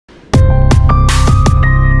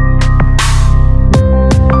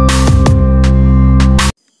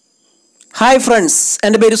Hi friends,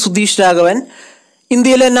 എൻ്റെ പേര് സുധീഷ് രാഘവൻ.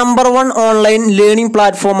 ഇന്ത്യയിലെ നമ്പർ 1 ഓൺലൈൻ ലേണിംഗ്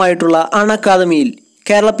പ്ലാറ്റ്ഫോമായിട്ടുള്ള അൺഅക്കാദമിയിൽ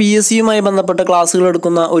കേരള PSCയുമായി ബന്ധപ്പെട്ട ക്ലാസ്സുകൾ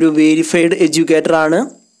എടുക്കുന്ന ഒരു വെരിഫൈഡ് എഡ്യൂക്കേറ്ററാണ്.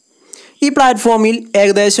 ഈ പ്ലാറ്റ്ഫോമിൽ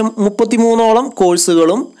ഏകദേശം 33ഓളം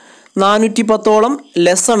കോഴ്സുകളും 410ഓളം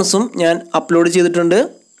ലെസൺസും ഞാൻ അപ്ലോഡ് ചെയ്തിട്ടുണ്ട്.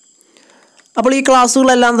 അപ്പോൾ ഈ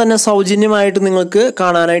ക്ലാസ്സുകളെല്ലാം തന്നെ സൗജന്യമായിട്ട് നിങ്ങൾക്ക്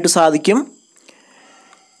കാണാനായിട്ട് സാധിക്കും.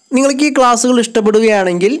 നിങ്ങൾക്ക് ഈ ക്ലാസ്സുകൾ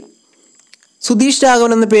ഇഷ്ടപ്പെടുകയാണെങ്കിൽ സുധീഷ്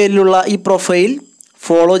രാഘവൻ എന്ന പേരിലുള്ള ഈ പ്രൊഫൈൽ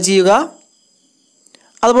ഫോളോ ചെയ്യുക.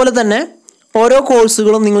 അതുപോലെ തന്നെ ഓരോ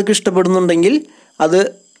കോഴ്സുകളും നിങ്ങൾക്ക് ഇഷ്ടപ്പെടുന്നുണ്ടെങ്കിൽ അത്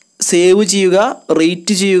സേവ് ചെയ്യുക,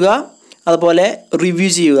 റേറ്റ് ചെയ്യുക, അതുപോലെ റിവ്യൂ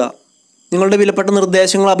ചെയ്യുക. നിങ്ങളുടെ വിലപ്പെട്ട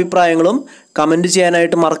നിർദ്ദേശങ്ങളും അഭിപ്രായങ്ങളും കമൻറ്റ്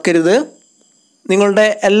ചെയ്യാനായിട്ട് മറക്കരുത്. നിങ്ങളുടെ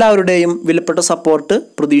എല്ലാവരുടെയും വിലപ്പെട്ട സപ്പോർട്ട്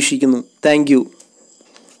പ്രതീക്ഷിക്കുന്നു. Thank you.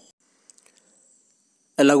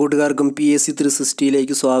 എല്ലാ കൂട്ടുകാർക്കും PSC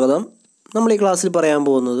 360യിലേക്ക് സ്വാഗതം. നമ്മൾ ഈ ക്ലാസ്സിൽ പറയാൻ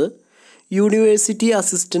പോകുന്നത് യൂണിവേഴ്സിറ്റി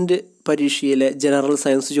അസിസ്റ്റൻ്റ് പരീക്ഷയിലെ ജനറൽ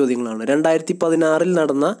സയൻസ് ചോദ്യങ്ങളാണ്. 2016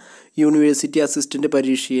 നടന്ന യൂണിവേഴ്സിറ്റി അസിസ്റ്റൻ്റ്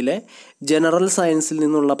പരീക്ഷയിലെ ജനറൽ സയൻസിൽ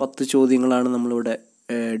നിന്നുള്ള 10 ചോദ്യങ്ങളാണ് നമ്മളിവിടെ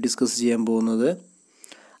ഡിസ്കസ് ചെയ്യാൻ പോകുന്നത്.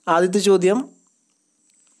 ആദ്യത്തെ ചോദ്യം,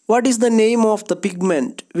 what is the name of the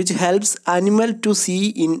pigment which helps animal to see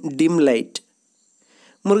in dim light?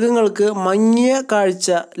 മൃഗങ്ങൾക്ക് മങ്ങിയ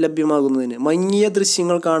കാഴ്ച ലഭ്യമാകുന്നതിന്, മങ്ങിയ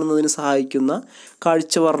ദൃശ്യങ്ങൾ കാണുന്നതിന് സഹായിക്കുന്ന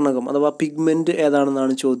കാഴ്ചവർണ്ണകം അഥവാ പിഗ്മെൻറ്റ്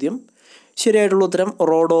ഏതാണെന്നാണ് ചോദ്യം. ശരിയായിട്ടുള്ള ഉത്തരം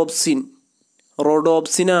റോഡോപ്സിൻ.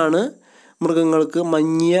 റോഡോപ്സിനാണ് മൃഗങ്ങൾക്ക്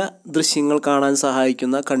മങ്ങിയ ദൃശ്യങ്ങൾ കാണാൻ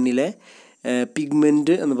സഹായിക്കുന്ന കണ്ണിലെ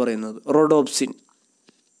പിഗ്മെൻറ്റ് എന്ന് പറയുന്നത്, rhodopsin.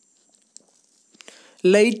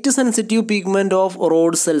 Light sensitive pigment off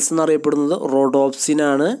road cells എന്നറിയപ്പെടുന്നത്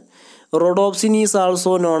റോഡോപ്സിനാണ്. Rhodopsin is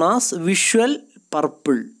also known as visual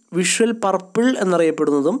purple. Visual purple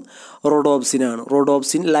എന്നറിയപ്പെടുന്നതും റോഡോപ്സിനാണ്.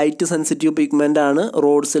 Rhodopsin light sensitive pigment ആണ്,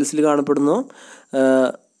 റോഡ് സെൽസിൽ കാണപ്പെടുന്നു.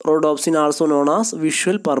 Rhodopsin also known as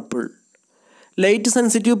visual purple. Light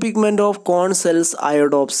sensitive pigment of cone cells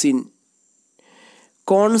അയോഡോപ്സിൻ.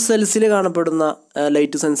 കോൺ സെൽസിൽ കാണപ്പെടുന്ന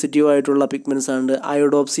light sensitive ആയിട്ടുള്ള pigments ആണ്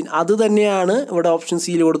അയോഡോപ്സിൻ. അത് തന്നെയാണ് ഇവിടെ option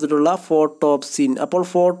സിയിൽ കൊടുത്തിട്ടുള്ള ഫോട്ടോപ്സിൻ. അപ്പോൾ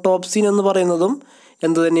ഫോട്ടോപ്സിൻ എന്ന് പറയുന്നതും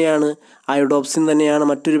എന്ത് തന്നെയാണ്? അയോഡോപ്സിൻ തന്നെയാണ്,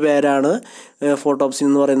 മറ്റൊരു പേരാണ് ഫോട്ടോപ്സിൻ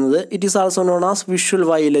എന്ന് പറയുന്നത്. It is also known as visual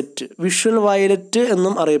violet. Visual violet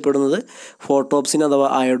എന്നും അറിയപ്പെടുന്നത് ഫോട്ടോപ്സിൻ അഥവാ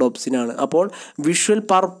അയോഡോപ്സിനാണ്. അപ്പോൾ വിഷ്വൽ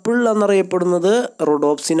പർപ്പിൾ എന്നറിയപ്പെടുന്നത്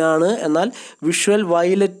റോഡോപ്സിനാണ്, എന്നാൽ വിഷ്വൽ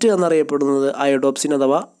വയലറ്റ് എന്നറിയപ്പെടുന്നത് അയോഡോപ്സിൻ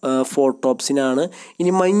അഥവാ ഫോട്ടോപ്സിനാണ്.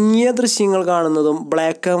 ഇനി മങ്ങിയ ദൃശ്യങ്ങൾ കാണുന്നതും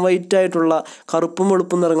ബ്ലാക്ക് ആൻഡ് വൈറ്റ് ആയിട്ടുള്ള കറുപ്പും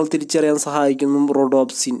വെളുപ്പും നിറങ്ങൾ തിരിച്ചറിയാൻ സഹായിക്കുന്നതും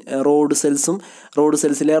റോഡോപ്സിൻ, റോഡ്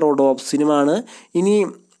സെൽസിലെ റോഡോപ്സിനുമാണ്. ഇനി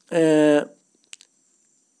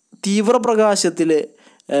തീവ്രപ്രകാശത്തിൽ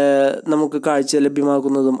നമുക്ക് കാഴ്ച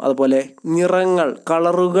ലഭ്യമാക്കുന്നതും അതുപോലെ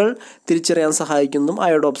കളറുകൾ തിരിച്ചറിയാൻ സഹായിക്കുന്നതും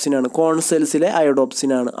അയോഡോപ്സിനാണ്. കോൺ സെൽസിലെ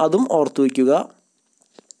അയോഡോപ്സിനാണ്, അതും ഓർത്തു വയ്ക്കുക.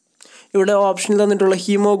 ഇവിടെ ഓപ്ഷനിൽ തന്നിട്ടുള്ള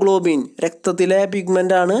ഹീമോഗ്ലോബിൻ, രക്തത്തിലെ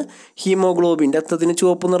പിഗ്മെൻ്റാണ് ഹീമോഗ്ലോബിൻ. രക്തത്തിന്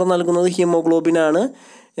ചുവപ്പ് നിറം നൽകുന്നത് ഹീമോഗ്ലോബിനാണ്.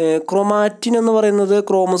 ക്രോമാറ്റിൻ എന്ന് പറയുന്നത്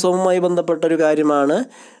ക്രോമസോമുമായി ബന്ധപ്പെട്ട ഒരു കാര്യമാണ്.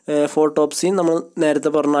 ഫോട്ടോപ്സിൻ നമ്മൾ നേരത്തെ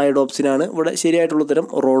പറഞ്ഞ അയോഡോപ്സിനാണ്. ഇവിടെ ശരിയായിട്ടുള്ള ഉത്തരം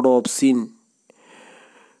rhodopsin.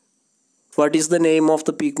 What is the name of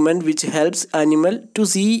the pigment which helps animal to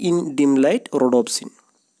see in dim light? Rhodopsin.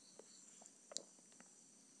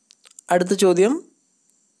 അടുത്ത ചോദ്യം,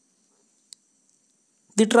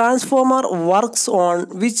 the transformer works on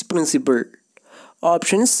which principle?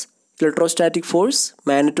 Options: electrostatic force,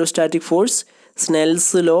 magnetostatic force,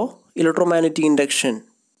 Snell's law, electromagnetic induction.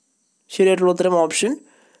 ശരിയായിട്ടുള്ള ഉത്തരം option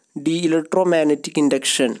D, electromagnetic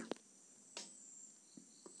induction.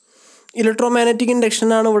 Electromagnetic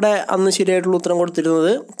ഇൻഡക്ഷനാണ് ഇവിടെ അന്ന് ശരിയായിട്ടുള്ള ഉത്തരം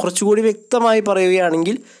കൊടുത്തിരുന്നത്. കുറച്ചുകൂടി വ്യക്തമായി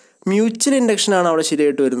പറയുകയാണെങ്കിൽ മ്യൂച്വൽ ഇൻഡക്ഷനാണ് അവിടെ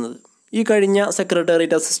ശരിയായിട്ട് വരുന്നത്. ഈ കഴിഞ്ഞ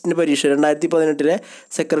സെക്രട്ടേറിയറ്റ് അസിസ്റ്റൻ്റ് പരീക്ഷ 2018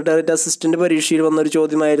 സെക്രട്ടേറിയറ്റ് അസിസ്റ്റൻ്റ് പരീക്ഷയിൽ വന്നൊരു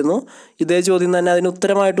ചോദ്യമായിരുന്നു. ഇതേ ചോദ്യം തന്നെ അതിന്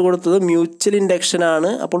ഉത്തരമായിട്ട് കൊടുത്തത് മ്യൂച്വൽ ഇൻഡക്ഷനാണ്.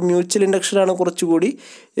 അപ്പോൾ മ്യൂച്വൽ ഇൻഡക്ഷനാണ് കുറച്ചുകൂടി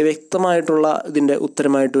വ്യക്തമായിട്ടുള്ള ഇതിൻ്റെ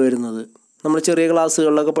ഉത്തരമായിട്ട് വരുന്നത്. നമ്മൾ ചെറിയ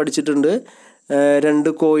ക്ലാസ്സുകളിലൊക്കെ പഠിച്ചിട്ടുണ്ട്.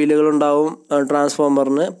 2 കോയിലുകളുണ്ടാവും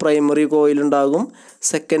ട്രാൻസ്ഫോമറിന്. Primary കോയിലുണ്ടാകും,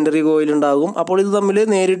 secondary കോയിലുണ്ടാകും. അപ്പോൾ ഇത് തമ്മിൽ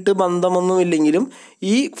നേരിട്ട് ബന്ധമൊന്നുമില്ലെങ്കിലും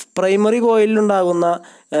ഈ പ്രൈമറി കോയിലുണ്ടാകുന്ന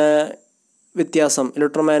വ്യത്യാസം,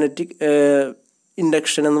 ഇലക്ട്രോമാഗ്നറ്റിക്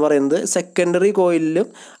ഇൻഡക്ഷൻ എന്ന് പറയുന്നത് സെക്കൻഡറി കോയിലിലും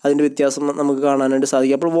അതിൻ്റെ വ്യത്യാസം നമുക്ക് കാണാനായിട്ട്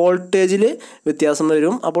സാധിക്കും. അപ്പോൾ വോൾട്ടേജിൽ വ്യത്യാസം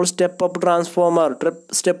വരും. അപ്പോൾ step up transformer,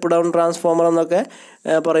 step down transformer എന്നൊക്കെ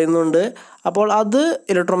പറയുന്നുണ്ട്. അപ്പോൾ അത്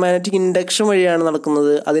ഇലക്ട്രോമാഗ്നറ്റിക് ഇൻഡക്ഷൻ വഴിയാണ്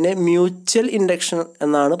നടക്കുന്നത്. അതിനെ മ്യൂച്വൽ ഇൻഡക്ഷൻ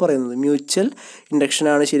എന്നാണ് പറയുന്നത്. മ്യൂച്വൽ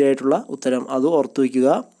ഇൻഡക്ഷനാണ് ശരിയായിട്ടുള്ള ഉത്തരം, അത് ഓർത്തു വയ്ക്കുക.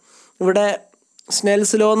 ഇവിടെ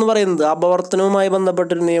സ്നെൽസ് ലോ എന്ന് പറയുന്നത് അപവർത്തനവുമായി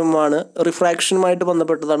ബന്ധപ്പെട്ടൊരു നിയമമാണ്. റിഫ്രാക്ഷനുമായിട്ട്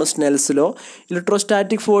ബന്ധപ്പെട്ടതാണ് സ്നെൽസ് ലോ.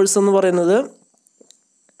 ഇലക്ട്രോസ്റ്റാറ്റിക് ഫോഴ്സ് എന്ന് പറയുന്നത്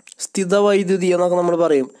സ്ഥിതവൈദ്യുതി എന്നൊക്കെ നമ്മൾ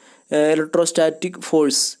പറയും. ഇലക്ട്രോസ്റ്റാറ്റിക്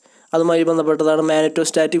ഫോഴ്സ് അതുമായി ബന്ധപ്പെട്ടതാണ്.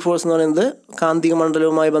 മാഗ്നെറ്റോസ്റ്റാറ്റിക് ഫോഴ്സ് എന്ന് പറയുന്നത് കാന്തിക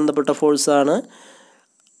മണ്ഡലവുമായി ബന്ധപ്പെട്ട ഫോഴ്സാണ്.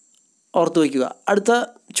 ഓർത്തു വയ്ക്കുക. അടുത്ത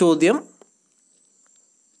ചോദ്യം,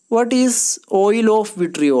 what is oil of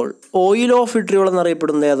vitriol? Oil of vitriol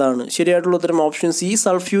എന്നറിയപ്പെടുന്നത് ഏതാണ്? ശരിയായിട്ടുള്ള ഉത്തരം option C,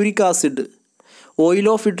 sulphuric acid. Oil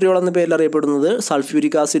of vitriol എന്ന പേരിൽ അറിയപ്പെടുന്നത്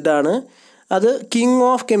സൾഫ്യൂരിക് ആസിഡാണ്. അത് കിങ്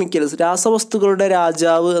ഓഫ് കെമിക്കൽസ്, രാസവസ്തുക്കളുടെ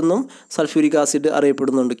രാജാവ് എന്നും സൾഫ്യൂരിക് ആസിഡ്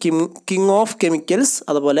അറിയപ്പെടുന്നുണ്ട്. കിങ് ഓഫ് കെമിക്കൽസ്,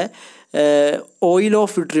 അതുപോലെ ഓയിൽ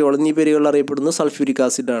ഓഫ് വിട്രിയോൾ എന്നീ പേരുകളിൽ അറിയപ്പെടുന്നത് സൾഫ്യൂരിക്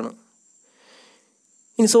ആസിഡാണ്.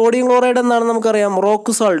 ഇനി സോഡിയം ക്ലോറൈഡ് എന്താണെന്ന് നമുക്കറിയാം.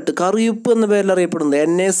 റോക്ക് സാൾട്ട്, കറിയുപ്പ് എന്ന പേരിൽ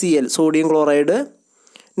അറിയപ്പെടുന്നത് NaCl, sodium chloride.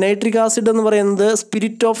 Nitric acid എന്ന് പറയുന്നത്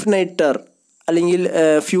സ്പിരിറ്റ് ഓഫ് നൈറ്റർ അല്ലെങ്കിൽ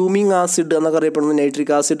ഫ്യൂമിംഗ് ആസിഡ് എന്നൊക്കെ അറിയപ്പെടുന്നത്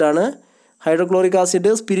nitric ആസിഡാണ്. Hydrochloric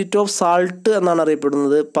acid spirit of salt എന്നാണ്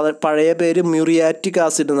അറിയപ്പെടുന്നത്. പഴയ പേര് മ്യൂറിയാറ്റിക്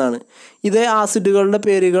ആസിഡ് എന്നാണ്. ഇതേ ആസിഡുകളുടെ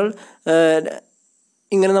പേരുകൾ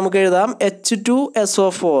ഇങ്ങനെ നമുക്ക് എഴുതാം.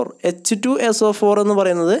 H2SO4. H2SO4 എന്ന്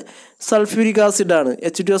പറയുന്നത് sulphuric ആസിഡാണ്.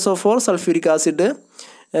 H2SO4 sulphuric acid.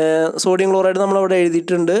 Sodium chloride നമ്മളവിടെ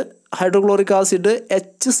എഴുതിയിട്ടുണ്ട്. ഹൈഡ്രോക്ലോറിക് ആസിഡ്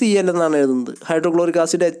HCl എന്നാണ് എഴുതുന്നത്. Hydrochloric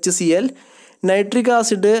acid HCl. Nitric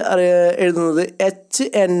acid എഴുതുന്നത്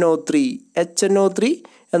HNO3. HNO3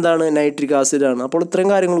 എന്താണ്? നൈട്രിക് ആസിഡാണ്. അപ്പോൾ ഇത്രയും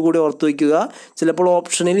കാര്യങ്ങൾ കൂടി ഓർത്ത് വയ്ക്കുക. ചിലപ്പോൾ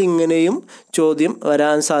ഓപ്ഷനിൽ ഇങ്ങനെയും ചോദ്യം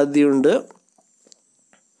വരാൻ സാധ്യതയുണ്ട്.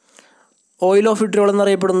 ഓയിൽ ഓഫ് വിട്രിയോൾ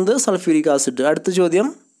എന്നറിയപ്പെടുന്നത് സൾഫ്യൂരിക് ആസിഡ്. അടുത്ത ചോദ്യം,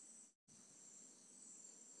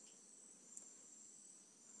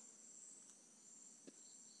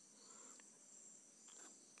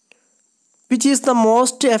 which is the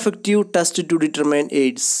most effective test to determine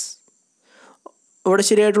AIDS? ഇവിടെ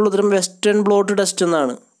ശരിയായിട്ടുള്ള ഉത്തരം വെസ്റ്റേൺ ബ്ലോട്ട് ടെസ്റ്റ്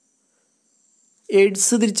എന്നാണ്.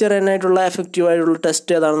 എയ്ഡ്സ് തിരിച്ചറിയാനായിട്ടുള്ള എഫക്റ്റീവായിട്ടുള്ള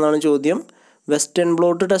ടെസ്റ്റ് ഏതാണെന്നാണ് ചോദ്യം. വെസ്റ്റേൺ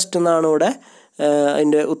ബ്ലോട്ട് ടെസ്റ്റ് എന്നാണ് ഇവിടെ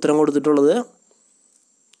അതിൻ്റെ ഉത്തരം കൊടുത്തിട്ടുള്ളത്.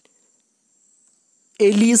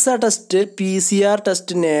 Elisa test, PCR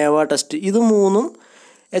test, നേവ test, ഇത് മൂന്നും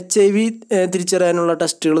HIV തിരിച്ചറിയാനുള്ള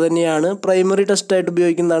ടെസ്റ്റുകൾ തന്നെയാണ്. പ്രൈമറി ടെസ്റ്റായിട്ട്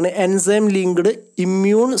ഉപയോഗിക്കുന്നതാണ് എൻസൈം ലിങ്ക്ഡ്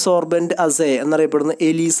ഇമ്മ്യൂൺ സോർബൻറ്റ് അസേ എന്നറിയപ്പെടുന്ന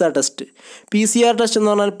എലീസ ടെസ്റ്റ്. PCR ടെസ്റ്റ്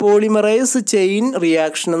എന്ന് പറഞ്ഞാൽ പോളിമറൈസ് ചെയിൻ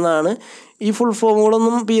റിയാക്ഷൻ എന്നാണ്. ഈ ഫുൾ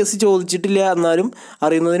ഫോമുകളൊന്നും PSC ചോദിച്ചിട്ടില്ല, എന്നാലും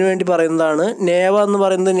അറിയുന്നതിന് വേണ്ടി പറയുന്നതാണ്. നേവ എന്ന്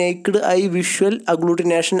പറയുന്നത് നേക്ഡ് ഐ വിഷ്വൽ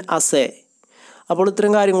അഗ്ലൂട്ടിനേഷൻ അസേ. അപ്പോൾ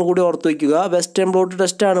ഇത്തരം കാര്യങ്ങൾ കൂടി ഓർത്ത് വയ്ക്കുക. വെസ്റ്റേൺ ബ്ലോട്ട്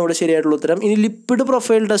ടെസ്റ്റാണ് ഇവിടെ ശരിയായിട്ടുള്ള ഉത്തരം. ഇനി ലിപ്പിഡ്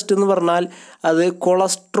പ്രൊഫൈൽ ടെസ്റ്റ് എന്ന് പറഞ്ഞാൽ അത്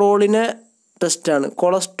കൊളസ്ട്രോളിനെ ടെസ്റ്റാണ്.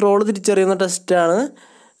 കൊളസ്ട്രോൾ തിരിച്ചറിയുന്ന ടെസ്റ്റാണ്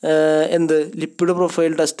എന്ത്? ലിപ്പിഡ്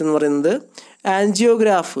പ്രൊഫൈൽ ടെസ്റ്റ് എന്ന് പറയുന്നത്.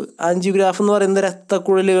 ആൻജിയോഗ്രാഫ് എന്ന് പറയുന്നത്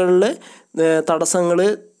രക്തക്കുഴലുകളിൽ തടസ്സങ്ങൾ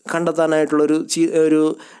കണ്ടെത്താനായിട്ടുള്ളൊരു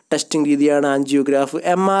ടെസ്റ്റിംഗ് രീതിയാണ് ആൻജിയോഗ്രാഫ്.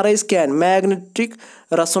 MRI scan, magnetic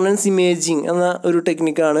resonance imaging എന്ന ഒരു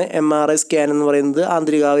ടെക്നിക്കാണ് MRI സ്കാൻ എന്ന് പറയുന്നത്.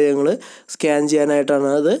 ആന്തരികാവയവങ്ങൾ സ്കാൻ ചെയ്യാനായിട്ടാണ്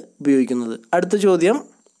അത് ഉപയോഗിക്കുന്നത്. അടുത്ത ചോദ്യം,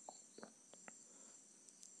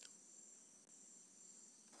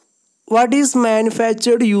 what is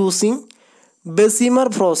manufactured using Bessemer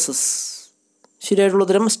process? ശരിയായിട്ടുള്ള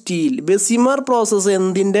ഉത്തരം സ്റ്റീൽ. ബെസിമർ പ്രോസസ്സ്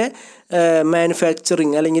എന്തിൻ്റെ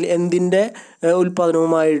മാനുഫാക്ചറിങ് അല്ലെങ്കിൽ എന്തിൻ്റെ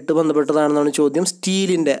ഉൽപ്പാദനവുമായിട്ട് ബന്ധപ്പെട്ടതാണെന്നാണ് ചോദ്യം.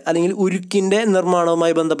 സ്റ്റീലിൻ്റെ അല്ലെങ്കിൽ ഉരുക്കിൻ്റെ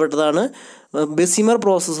നിർമ്മാണവുമായി ബന്ധപ്പെട്ടതാണ് ബെസിമർ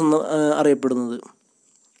പ്രോസസ്സ് എന്ന് അറിയപ്പെടുന്നത്.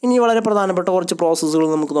 ഇനി വളരെ പ്രധാനപ്പെട്ട കുറച്ച് പ്രോസസ്സുകൾ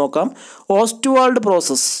നമുക്ക് നോക്കാം. ഓസ്റ്റ്വാൾഡ്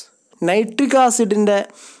പ്രോസസ്സ്, നൈട്രിക് ആസിഡിൻ്റെ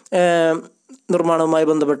നിർമ്മാണവുമായി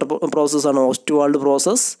ബന്ധപ്പെട്ട പ്രോസസ്സാണ് ഓസ്റ്റ്വാൾഡ്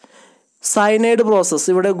പ്രോസസ്സ്. സയനൈഡ് പ്രോസസ്സ്,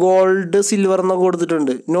 ഇവിടെ ഗോൾഡ്, സിൽവർ എന്നൊക്കെ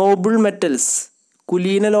കൊടുത്തിട്ടുണ്ട്. നോബിൾ മെറ്റൽസ്,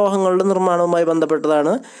 കുലീന ലോഹങ്ങളുടെ നിർമ്മാണവുമായി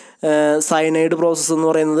ബന്ധപ്പെട്ടതാണ് സയനൈഡ് പ്രോസസ്സ് എന്ന്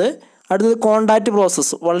പറയുന്നത്. അടുത്തത് കോണ്ടാക്റ്റ്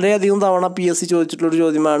പ്രോസസ്സ്, വളരെയധികം തവണ PSC ചോദിച്ചിട്ടുള്ളൊരു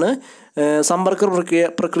ചോദ്യമാണ്. സമ്പർക്ക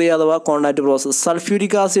പ്രക്രിയ അഥവാ കോണ്ടാക്റ്റ് പ്രോസസ്സ്.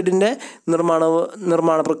 സൾഫ്യൂരിക് ആസിഡിൻ്റെ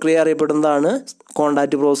നിർമ്മാണ പ്രക്രിയ അറിയപ്പെടുന്നതാണ്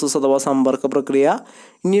കോണ്ടാക്റ്റ് പ്രോസസ്സ് അഥവാ സമ്പർക്ക പ്രക്രിയ.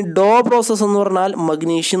 ഇനി ഡോ പ്രോസസ്സ് എന്ന് പറഞ്ഞാൽ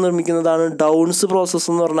മഗ്നീഷ്യം നിർമ്മിക്കുന്നതാണ്. ഡൗൺസ് പ്രോസസ്സ്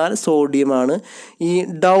എന്ന് പറഞ്ഞാൽ സോഡിയമാണ്. ഈ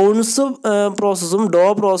ഡൗൺസ് പ്രോസസ്സും ഡോ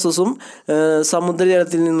പ്രോസസ്സും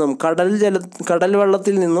സമുദ്രജലത്തിൽ നിന്നും കടൽ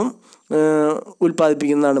വെള്ളത്തിൽ നിന്നും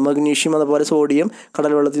ഉൽപ്പാദിപ്പിക്കുന്നതാണ്. മഗ്നീഷ്യം അതുപോലെ സോഡിയം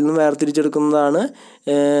കടൽ വെള്ളത്തിൽ നിന്നും വേർതിരിച്ചെടുക്കുന്നതാണ്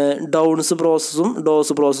ഡൗൺസ് പ്രോസസ്സും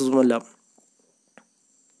ഡോസ് പ്രോസസ്സും എല്ലാം.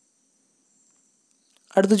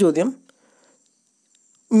 അടുത്ത ചോദ്യം,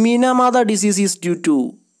 മീനാമാത ഡിസീസ് ഈസ് ഡ്യൂ ടു?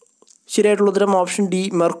 ശരിയായിട്ടുള്ള ഉത്തരം ഓപ്ഷൻ ഡി,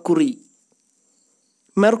 മെർക്കുറി.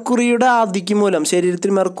 മെർക്കുറിയുടെ ആധിക്യം മൂലം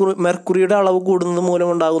ശരീരത്തിൽ മെർക്കുറിയുടെ അളവ് കൂടുന്നത് മൂലം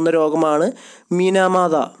ഉണ്ടാകുന്ന രോഗമാണ്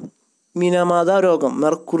മീനാമാത രോഗം.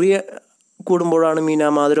 മെർക്കുറി കൂടുമ്പോഴാണ്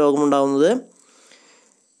മീനാമാത രോഗം ഉണ്ടാകുന്നത്.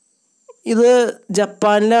 ഇത്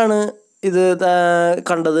ജപ്പാനിലാണ് ഇത്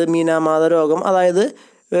കണ്ടത്. മീനാമാത രോഗം അതായത്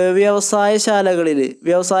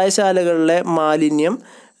വ്യവസായശാലകളിലെ മാലിന്യം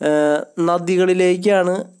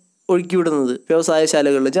നദികളിലേക്കാണ് ഒഴുക്കിവിടുന്നത്.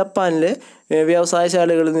 ജപ്പാനിൽ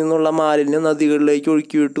വ്യവസായശാലകളിൽ നിന്നുള്ള മാലിന്യം നദികളിലേക്ക്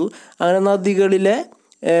ഒഴുക്കിവിട്ടു. അങ്ങനെ നദികളിലെ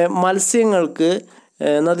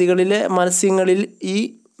മത്സ്യങ്ങളിൽ ഈ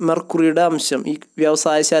മെർക്കുറിയുടെ അംശം ഈ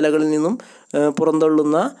വ്യവസായശാലകളിൽ നിന്നും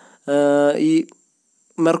പുറന്തള്ളുന്ന ഈ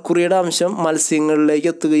മെർക്കുറിയുടെ അംശം മത്സ്യങ്ങളിലേക്ക്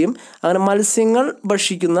എത്തുകയും അങ്ങനെ മത്സ്യങ്ങൾ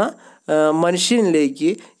ഭക്ഷിക്കുന്ന മനുഷ്യനിലേക്ക്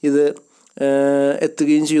ഇത്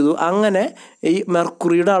എത്തുകയും ചെയ്തു. അങ്ങനെ ഈ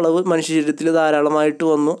മെർക്കുറിയുടെ അളവ് മനുഷ്യ ശരീരത്തിൽ ധാരാളമായിട്ട്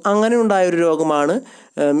വന്നു. അങ്ങനെ ഉണ്ടായൊരു രോഗമാണ്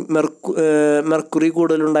മെർക്കുറി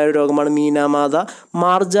കൂടുതലുണ്ടായ രോഗമാണ് മീനാമാത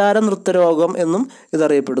മാർജാര നൃത്തരോഗം എന്നും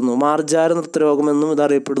ഇതറിയപ്പെടുന്നു. മാർജാര നൃത്തരോഗം എന്നും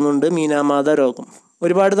ഇതറിയപ്പെടുന്നുണ്ട് മീനാമാത രോഗം.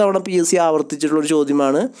 ഒരുപാട് തവണ PSC ആവർത്തിച്ചിട്ടുള്ളൊരു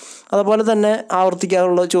ചോദ്യമാണ്. അതുപോലെ തന്നെ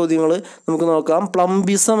ആവർത്തിക്കാനുള്ള ചോദ്യങ്ങൾ നമുക്ക് നോക്കാം.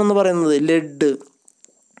 പ്ലംബിസം എന്ന് പറയുന്നത് ലെഡ്,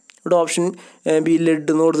 ഇവിടെ ഓപ്ഷൻ ബി ലെഡ്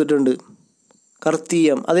എന്ന് കൊടുത്തിട്ടുണ്ട്.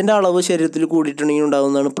 കർത്തീയം അതിൻ്റെ അളവ് ശരീരത്തിൽ കൂടിയിട്ടുണ്ടെങ്കിൽ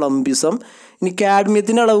ഉണ്ടാകുന്നതാണ് പ്ലംബിസം. ഇനി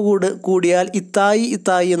കാഡ്മിയത്തിൻ്റെ അളവ് കൂടിയാൽ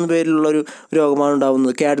ഇത്തായി എന്ന പേരിലുള്ളൊരു രോഗമാണ്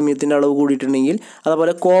ഉണ്ടാകുന്നത്, കാഡ്മിയത്തിൻ്റെ അളവ് കൂടിയിട്ടുണ്ടെങ്കിൽ.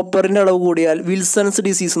 അതുപോലെ കോപ്പറിൻ്റെ അളവ് കൂടിയാൽ വിൽസൺസ്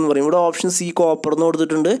ഡിസീസ് എന്ന് പറയും. ഇവിടെ ഓപ്ഷൻ സി കോപ്പർ എന്ന്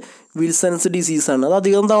കൊടുത്തിട്ടുണ്ട്. വിൽസൺസ് ഡിസീസാണ്. അത്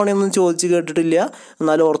അധികം തവണയൊന്നും ചോദിച്ച് കേട്ടിട്ടില്ല,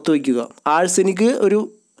 എന്നാലും ഓർത്ത് വയ്ക്കുക. ആഴ്സനിക് ഒരു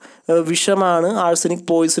വിഷമാണ്, ആഴ്സനിക്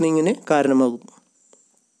പോയിസണിങ്ങിന് കാരണമാകും.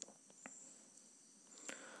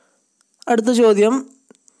 അടുത്ത ചോദ്യം,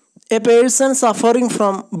 A person suffering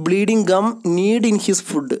from bleeding gum need in his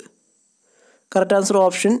food. Correct answer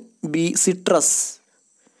option B citrus.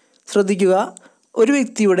 ശ്രദ്ധിക്കുക, ഒരു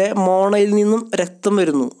വ്യക്തിയുടെ മോണയിൽ നിന്നും രക്തം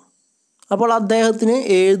വരുന്നു. അപ്പോൾ അദ്ദേഹത്തിന്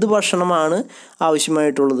ഏത് ഭക്ഷണമാണ്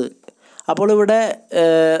ആവശ്യമായിട്ടുള്ളത്? അപ്പോൾ ഇവിടെ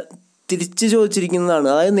തിരിച്ച് ചോദിച്ചിരിക്കുന്നതാണ്,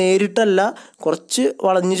 അതായത് നേരിട്ടല്ല, കുറച്ച്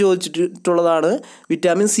വളഞ്ഞ് ചോദിച്ചിട്ടുള്ളതാണ്.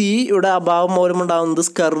 വിറ്റാമിൻ സി യുടെ അഭാവം മൂലമുണ്ടാകുന്നത്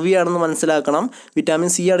സ്കർവിയാണെന്ന് മനസ്സിലാക്കണം. വിറ്റാമിൻ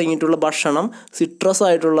സി അടങ്ങിയിട്ടുള്ള ഭക്ഷണം സിട്രസ്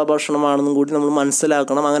ആയിട്ടുള്ള ഭക്ഷണമാണെന്നും കൂടി നമ്മൾ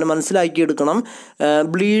മനസ്സിലാക്കണം. അങ്ങനെ മനസ്സിലാക്കിയെടുക്കണം.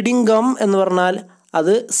 ബ്ലീഡിങ് ഗം എന്ന് പറഞ്ഞാൽ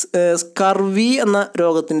അത് സ്കർവി എന്ന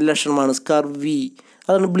രോഗത്തിൻ്റെ ലക്ഷണമാണ്. സ്കർവി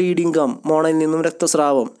അതാണ് ബ്ലീഡിങ് ഗം, മോണയിൽ നിന്നും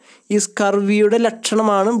രക്തസ്രാവം. ഈ സ്കർവിയുടെ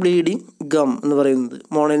ലക്ഷണമാണ് ബ്ലീഡിങ് ഗം എന്ന് പറയുന്നത്,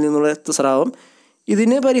 മോണയിൽ നിന്നുള്ള രക്തസ്രാവം.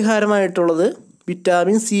 ഇതിന് പരിഹാരമായിട്ടുള്ളത്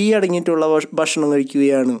വിറ്റാമിൻ സി അടങ്ങിയിട്ടുള്ള ഭക്ഷണം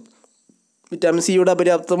കഴിക്കുകയാണ്. വിറ്റാമിൻ സിയുടെ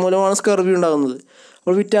അപര്യാപ്തം മൂലമാണ് സ്കർവി ഉണ്ടാകുന്നത്.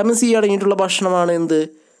 അപ്പോൾ വിറ്റാമിൻ സി അടങ്ങിയിട്ടുള്ള ഭക്ഷണമാണ് എന്ത്?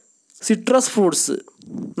 Citrus fruits.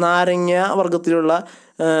 നാരങ്ങ വർഗ്ഗത്തിലുള്ള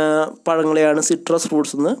പഴങ്ങളെയാണ് സിട്രസ്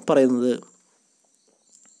ഫ്രൂട്ട്സ് എന്ന് പറയുന്നത്.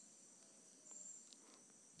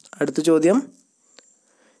 അടുത്ത ചോദ്യം,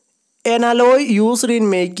 an alloy used in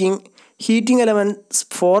making heating elements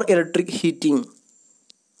for electric heating.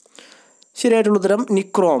 ശരിയായിട്ടുള്ള ഉത്തരം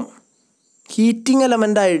നിക്രോം. ഹീറ്റിംഗ്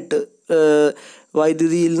എലമെൻ്റായിട്ട്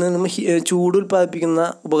വൈദ്യുതിയിൽ നിന്നും ചൂട് ഉൽപ്പാദിപ്പിക്കുന്ന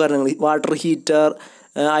ഉപകരണങ്ങൾ, വാട്ടർ ഹീറ്റർ,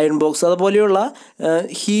 അയൺ ബോക്സ്, അതുപോലെയുള്ള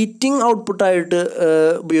ഹീറ്റിംഗ് ഔട്ട്പുട്ടായിട്ട്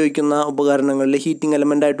ഉപയോഗിക്കുന്ന ഉപകരണങ്ങളിൽ ഹീറ്റിംഗ്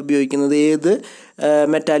എലമെൻ്റായിട്ട് ഉപയോഗിക്കുന്നത് ഏത്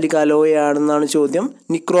മെറ്റാലിക് അലോയ് ആണെന്നാണ് ചോദ്യം.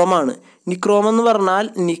 നിക്രോമാണ്. നിക്രോം എന്ന് പറഞ്ഞാൽ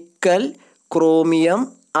നിക്കൽ, ക്രോമിയം,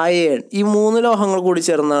 അയേൺ, ഈ 3 ലോഹങ്ങൾ കൂടി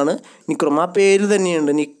ചേർന്നാണ് നിക്രോം. ആ പേര്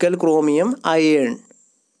തന്നെയുണ്ട്, നിക്കൽ, ക്രോമിയം, അയേൺ.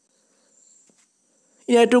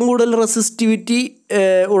 ഏറ്റവും കൂടുതൽ റെസിസ്റ്റിവിറ്റി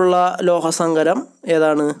ഉള്ള ലോഹസങ്കരം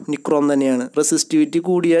ഏതാണ്? നിക്രോം തന്നെയാണ്. റെസിസ്റ്റിവിറ്റി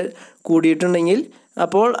കൂടിയിട്ടുണ്ടെങ്കിൽ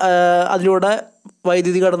അപ്പോൾ അതിലൂടെ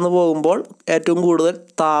വൈദ്യുതി കടന്നു പോകുമ്പോൾ ഏറ്റവും കൂടുതൽ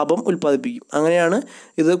താപം ഉൽപ്പാദിപ്പിക്കും. അങ്ങനെയാണ്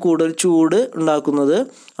ഇത് കൂടുതൽ ചൂട് ഉണ്ടാക്കുന്നത്,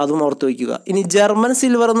 അതും ഓർത്ത് വയ്ക്കുക. ഇനി ജർമ്മൻ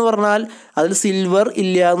സിൽവർ എന്ന് പറഞ്ഞാൽ അതിൽ സിൽവർ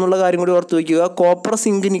ഇല്ല എന്നുള്ള കാര്യം കൂടി ഓർത്ത് വയ്ക്കുക. കോപ്പർ,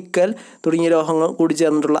 സിങ്ക്, നിക്കൽ തുടങ്ങിയ ലോഹങ്ങൾ കൂടി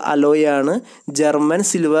ചേർന്നിട്ടുള്ള അലോയാണ് ജർമ്മൻ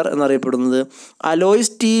സിൽവർ എന്നറിയപ്പെടുന്നത്. അലോയ്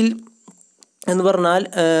സ്റ്റീൽ എന്ന് പറഞ്ഞാൽ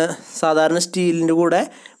സാധാരണ സ്റ്റീലിൻ്റെ കൂടെ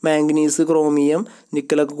മാംഗനീസ്, ക്രോമിയം,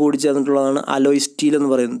 നിക്കലൊക്കെ കൂടി ചേർന്നിട്ടുള്ളതാണ് അലോയ് സ്റ്റീൽ എന്ന്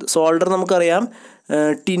പറയുന്നത്. സോൾഡർ നമുക്കറിയാം,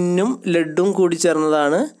 ടിന്നും ലെഡും കൂടി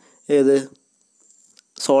ചേർന്നതാണ് ഏത്?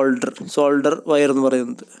 സോൾഡർ വയർ എന്ന്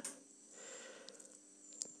പറയുന്നത്.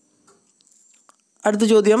 അടുത്ത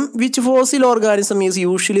ചോദ്യം, which fossil organism is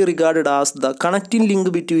usually regarded as the connecting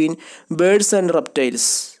link between birds and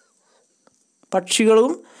reptiles.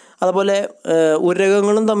 പക്ഷികളും അതുപോലെ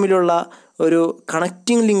ഉരകങ്ങളും തമ്മിലുള്ള ഒരു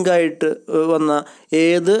കണക്റ്റിംഗ് ലിങ്കായിട്ട് വന്ന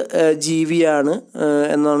ഏത് ജീവിയാണ്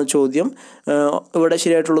എന്നാണ് ചോദ്യം. ഇവിടെ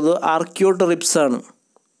ശരിയായിട്ടുള്ളത് ആർക്കിയോടെറിപ്സ് ആണ്.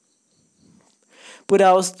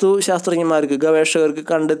 പുരാവസ്തു ശാസ്ത്രജ്ഞന്മാർക്ക്, ഗവേഷകർക്ക്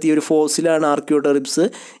കണ്ടെത്തിയ ഒരു ഫോസിലാണ് ആർക്കിയോടെറിപ്സ്.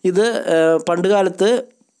 ഇത് പണ്ട് കാലത്ത്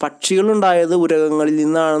പക്ഷികളുണ്ടായത് ഉരകങ്ങളിൽ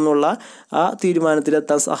നിന്നാണെന്നുള്ള ആ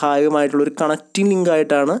തീരുമാനത്തിലെത്താൻ സഹായകമായിട്ടുള്ളൊരു കണക്റ്റിംഗ്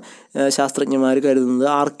ലിങ്കായിട്ടാണ് ശാസ്ത്രജ്ഞന്മാർ കരുതുന്നത്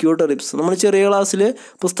ആർക്കിയോടെറിപ്സ്. നമ്മൾ ചെറിയ ക്ലാസ്സിൽ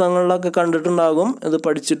പുസ്തകങ്ങളിലൊക്കെ കണ്ടിട്ടുണ്ടാകും, ഇത്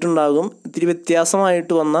പഠിച്ചിട്ടുണ്ടാകും. ഇത്തിരി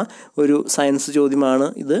വ്യത്യാസമായിട്ട് വന്ന ഒരു സയൻസ് ചോദ്യമാണ്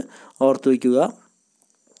ഇത്, ഓർത്ത് വയ്ക്കുക.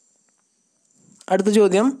 അടുത്ത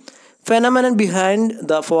ചോദ്യം, ഫെനമനൻ behind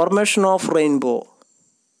the formation of rainbow.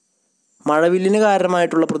 മഴവില്ലിന്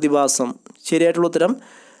കാരണമായിട്ടുള്ള പ്രതിഭാസം. ശരിയായിട്ടുള്ള ഉത്തരം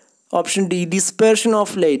option D, dispersion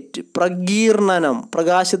of light. പ്രകീർണനം,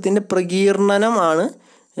 പ്രകാശത്തിൻ്റെ പ്രകീർണനം ആണ്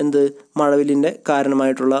എന്ത്? മഴവില്ലിൻ്റെ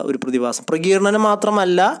കാരണമായിട്ടുള്ള ഒരു പ്രതിഭാസം. പ്രകീർണനം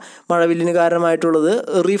മാത്രമല്ല മഴവില്ലിന് കാരണമായിട്ടുള്ളത്,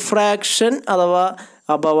 റിഫ്രാക്ഷൻ അഥവാ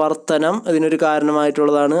അപവർത്തനം ഇതിനൊരു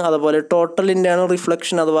കാരണമായിട്ടുള്ളതാണ്. അതുപോലെ ടോട്ടൽ ഇൻറ്റേർണൽ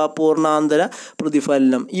റിഫ്ലക്ഷൻ അഥവാ പൂർണ്ണാന്തര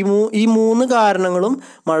പ്രതിഫലനം. ഈ മൂന്ന് കാരണങ്ങളും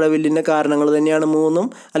മഴവില്ലിൻ്റെ കാരണങ്ങൾ തന്നെയാണ്. മൂന്നും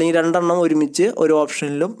അല്ലെങ്കിൽ രണ്ടെണ്ണം ഒരുമിച്ച് ഒരു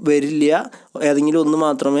ഓപ്ഷനിലും വരില്ല. ഏതെങ്കിലും ഒന്ന്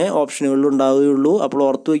മാത്രമേ ഓപ്ഷനുകളിൽ ഉണ്ടാവുകയുള്ളൂ. അപ്പോൾ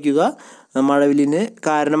ഓർത്തു വയ്ക്കുക, മഴവില്ലിന്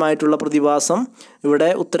കാരണമായിട്ടുള്ള പ്രതിഭാസം ഇവിടെ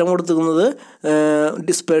ഉത്തരം കൊടുത്തിരിക്കുന്നത്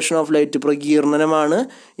ഡിസ്പേർഷൻ ഓഫ് ലൈറ്റ്, പ്രകീർണനമാണ്.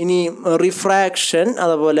 ഇനി റിഫ്രാക്ഷൻ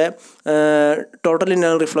അതുപോലെ ടോട്ടൽ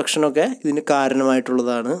ഇൻറ്റേർണൽ റിഫ്ലക്ഷനൊക്കെ ഇതിന്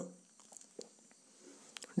കാരണമായിട്ടുള്ളതാണ്.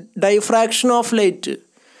 Diffraction of light.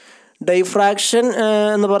 ഡൈഫ്രാക്ഷൻ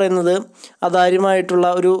എന്ന് പറയുന്നത് അതാര്യമായിട്ടുള്ള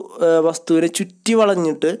ഒരു വസ്തുവിനെ ചുറ്റി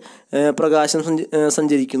വളഞ്ഞിട്ട് പ്രകാശം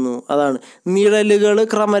സഞ്ചരിക്കുന്നു. അതാണ്. നിഴലുകൾ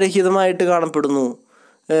ക്രമരഹിതമായിട്ട് കാണപ്പെടുന്നു.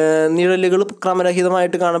 നിഴലുകൾ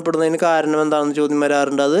ക്രമരഹിതമായിട്ട് കാണപ്പെടുന്നതിന് കാരണം എന്താണെന്ന് ചോദ്യം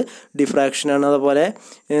വരാറുണ്ട്. അത് ഡിഫ്രാക്ഷനാണ്. അതുപോലെ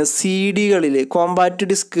CD-കളിൽ, കോമ്പാക്റ്റ്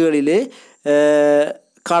ഡിസ്കുകളിൽ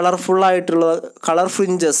കളർ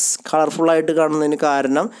ഫ്രിഞ്ചസ് കളർഫുള്ളായിട്ട് കാണുന്നതിന്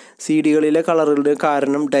കാരണം CD-കളിലെ കളറുകളുടെ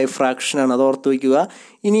കാരണം ഡൈഫ്രാക്ഷനാണ്. അത് ഓർത്ത് വയ്ക്കുക.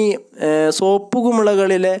 ഇനി സോപ്പ്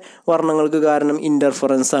കുമിളകളിലെ വർണ്ണങ്ങൾക്ക് കാരണം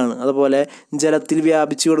ഇൻ്റർഫറൻസ് ആണ്. അതുപോലെ ജലത്തിൽ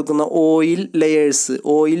വ്യാപിച്ചു കൊടുക്കുന്ന ഓയിൽ ലെയേഴ്സ്,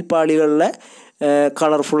 ഓയിൽ പാളികളിലെ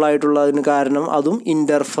കളർഫുള്ളായിട്ടുള്ളതിന് കാരണം അതും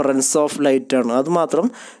ഇൻ്റർഫറൻസ് ഓഫ് ലൈറ്റാണ്. അതുമാത്രം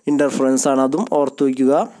ഇൻ്റർഫറൻസ് ആണ്, അതും ഓർത്ത്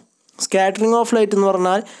വയ്ക്കുക. സ്കാറ്ററിങ് ഓഫ് ലൈറ്റ് എന്ന്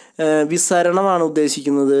പറഞ്ഞാൽ വിസരണമാണ്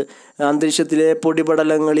ഉദ്ദേശിക്കുന്നത്. അന്തരീക്ഷത്തിലെ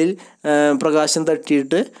പൊടിപടലങ്ങളിൽ പ്രകാശം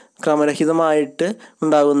തട്ടിയിട്ട്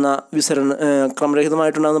ക്രമരഹിതമായിട്ടുണ്ടാകുന്ന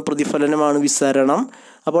പ്രതിഫലനമാണ് വിസരണം.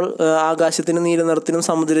 അപ്പോൾ ആകാശത്തിൻ്റെ നീല നിറത്തിനും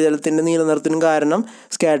സമുദ്രജലത്തിൻ്റെ നീല നിറത്തിനും കാരണം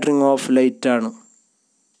സ്കാറ്ററിങ് ഓഫ് ലൈറ്റാണ്.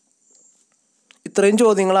 ഇത്രയും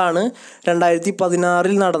ചോദ്യങ്ങളാണ്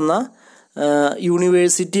 2016 നടന്ന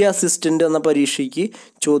യൂണിവേഴ്സിറ്റി അസിസ്റ്റൻ്റ് എന്ന പരീക്ഷയ്ക്ക്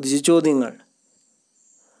ചോദിച്ച ചോദ്യങ്ങൾ.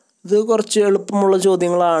 ഇത് കുറച്ച് എളുപ്പമുള്ള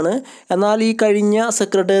ചോദ്യങ്ങളാണ്. എന്നാൽ ഈ കഴിഞ്ഞ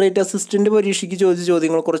സെക്രട്ടേറിയറ്റ് അസിസ്റ്റൻ്റ് പരീക്ഷയ്ക്ക് ചോദിച്ച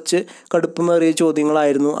ചോദ്യങ്ങൾ കുറച്ച് കടുപ്പമേറിയ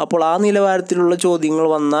ചോദ്യങ്ങളായിരുന്നു. അപ്പോൾ ആ നിലവാരത്തിലുള്ള ചോദ്യങ്ങൾ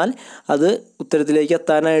വന്നാൽ അത് ഉത്തരത്തിലേക്ക്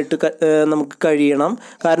എത്താനായിട്ട് നമുക്ക് കഴിയണം.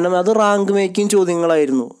 കാരണം അത് റാങ്ക് മേക്കിംഗ്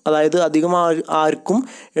ചോദ്യങ്ങളായിരുന്നു. അതായത് അധികം ആർക്കും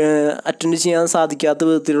അറ്റൻഡ് ചെയ്യാൻ സാധിക്കാത്ത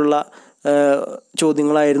വിധത്തിലുള്ള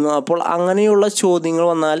ചോദ്യങ്ങളായിരുന്നു. അപ്പോൾ അങ്ങനെയുള്ള ചോദ്യങ്ങൾ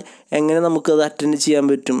വന്നാൽ എങ്ങനെ നമുക്കത് അറ്റൻഡ് ചെയ്യാൻ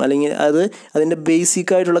പറ്റും, അല്ലെങ്കിൽ അതിൻ്റെ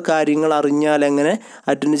ബേസിക്കായിട്ടുള്ള കാര്യങ്ങൾ അറിഞ്ഞാൽ എങ്ങനെ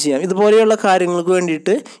അറ്റൻഡ് ചെയ്യാം. ഇതുപോലെയുള്ള കാര്യങ്ങൾക്ക്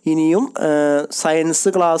വേണ്ടിയിട്ട് ഇനിയും സയൻസ്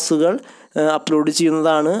ക്ലാസ്സുകൾ അപ്ലോഡ്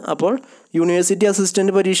ചെയ്യുന്നതാണ്. അപ്പോൾ യൂണിവേഴ്സിറ്റി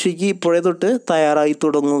അസിസ്റ്റൻ്റ് പരീക്ഷയ്ക്ക് ഇപ്പോഴേ തൊട്ട് തയ്യാറായി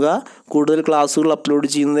തുടങ്ങുക. കൂടുതൽ ക്ലാസ്സുകൾ അപ്ലോഡ്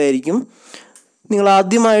ചെയ്യുന്നതായിരിക്കും. നിങ്ങൾ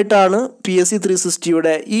ആദ്യമായിട്ടാണ് PSC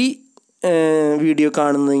 360യുടെ ഈ വീഡിയോ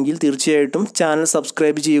കാണുന്നതെങ്കിൽ തീർച്ചയായിട്ടും ചാനൽ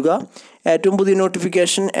സബ്സ്ക്രൈബ് ചെയ്യുക. ഏറ്റവും പുതിയ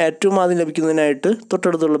നോട്ടിഫിക്കേഷൻ ഏറ്റവും ആദ്യം ലഭിക്കുന്നതിനായിട്ട്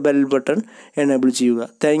തൊട്ടടുത്തുള്ള ബെൽ ബട്ടൺ എനേബിൾ ചെയ്യുക.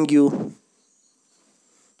 താങ്ക്